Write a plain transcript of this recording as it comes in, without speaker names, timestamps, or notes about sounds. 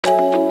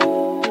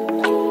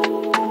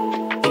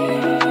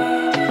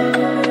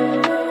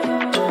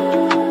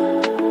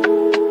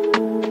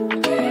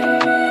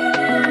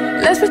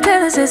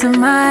pretend this isn't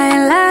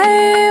my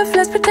life.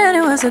 Let's pretend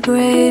it was a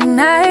great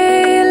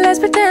night. Let's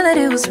pretend that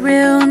it was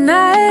real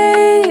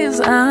nice.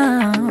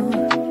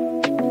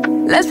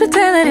 Let's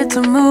pretend that it's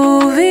a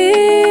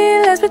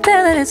movie. Let's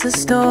pretend that it's a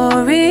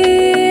story.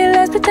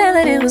 Let's pretend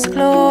that it was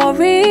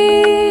glorious.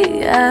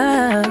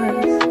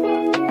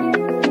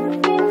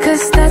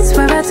 Cause that's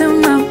where I do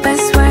my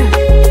best work.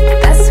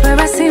 That's where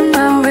I see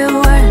my real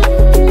worth.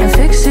 In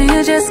fiction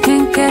you just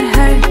can't get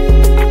hurt.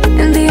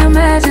 In the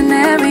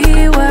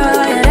imaginary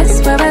world, yeah, that's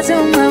where I do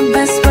my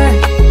best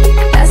work.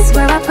 That's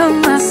where I put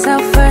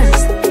myself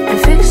first. In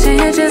fiction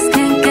you just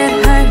can't get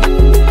hurt.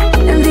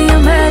 In the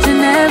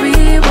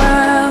imaginary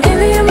world. In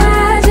the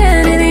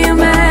imagine, in the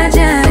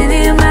imagine, in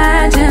the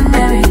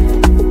imaginary.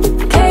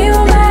 Can you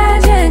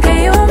imagine, can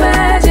you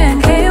imagine,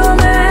 can you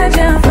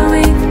imagine for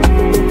me?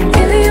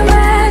 In the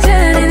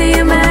imagine, in the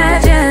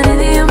imagine, in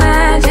the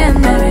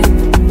imaginary.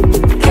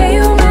 Can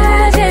you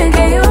imagine,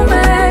 can you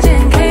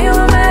imagine, can you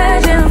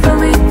imagine for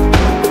me?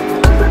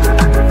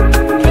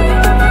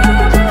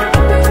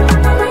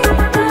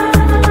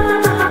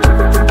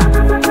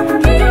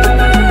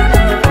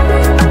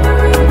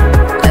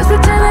 Let's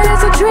pretend that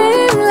it's a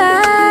dream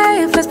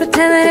life. Let's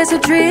pretend that it's a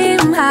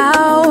dream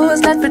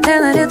house. Let's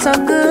pretend that it's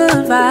all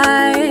good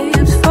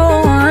vibes for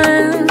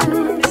once.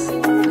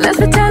 Let's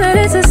pretend that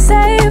it's a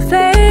safe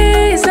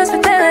place. Let's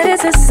pretend that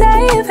it's a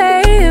safe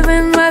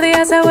haven. While the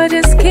outside world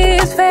just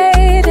keeps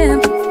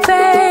fading,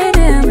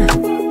 fading.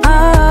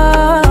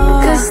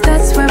 Oh, cause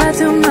that's where I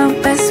do my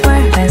best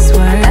work. That's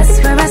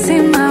where I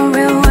see my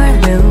real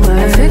worth.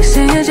 In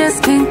fiction you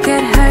just can't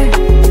get hurt.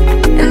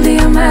 In the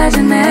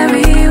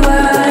imaginary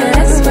world,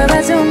 that's where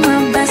I do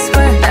my best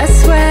work.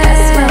 That's where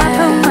I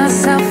put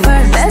myself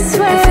first. That's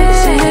where in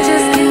fiction you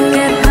just can't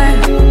get hurt.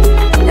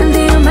 In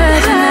the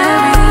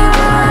imaginary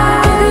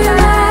world. In the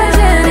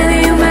imagine, in the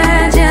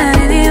imagine,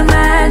 in the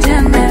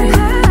imaginary.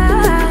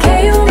 Can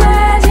you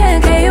imagine,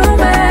 can you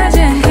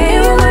imagine, can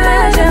you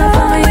imagine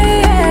for me?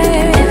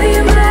 In the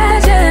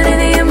imagine, in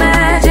the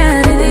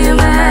imagine, in the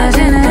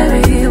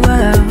imaginary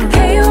world.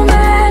 Can you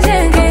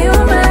imagine, can you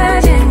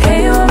imagine, can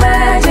you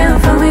imagine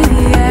for me?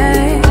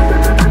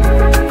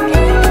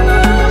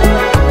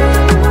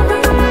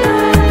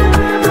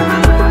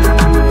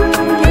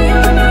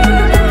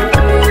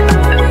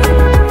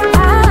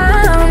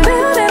 I'm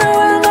building a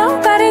world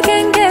nobody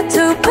can get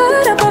to.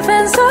 Put up a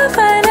fence so I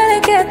finally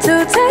get to.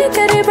 Take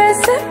a deep breath,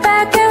 sit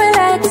back and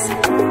relax.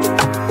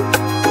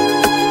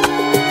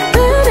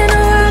 Building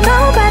a world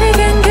nobody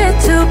can get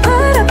to.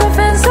 Put up a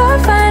fence so I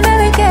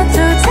finally get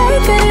to.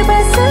 Take a deep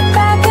breath, sit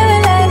back and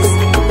relax.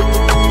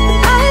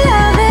 I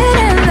love it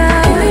in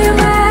the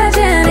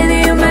imagine, in the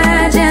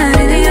imagine,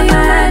 in the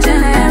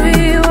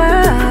imaginary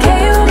world. Can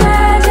you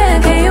imagine,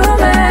 can you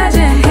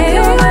imagine, can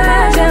you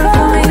imagine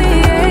for me?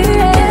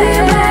 In the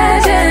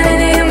imagine, in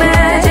the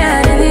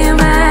imagine, in the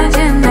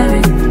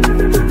imaginary.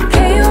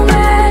 Can you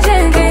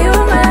imagine, can you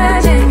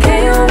imagine, can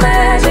you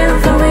imagine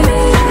for me?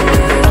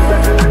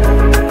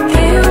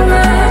 Can you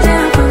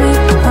imagine for me,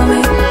 for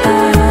me?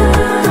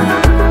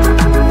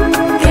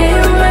 Can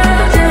you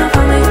imagine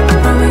for me,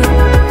 for me?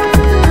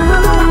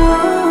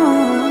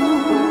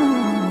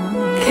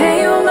 Can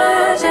you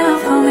imagine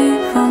for me,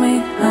 for me?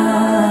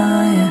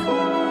 Yeah.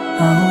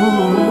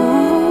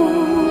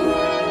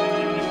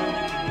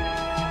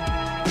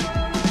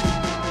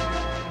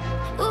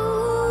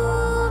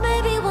 Ooh,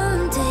 maybe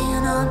one day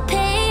and I'll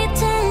pay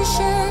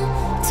attention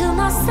to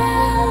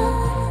myself.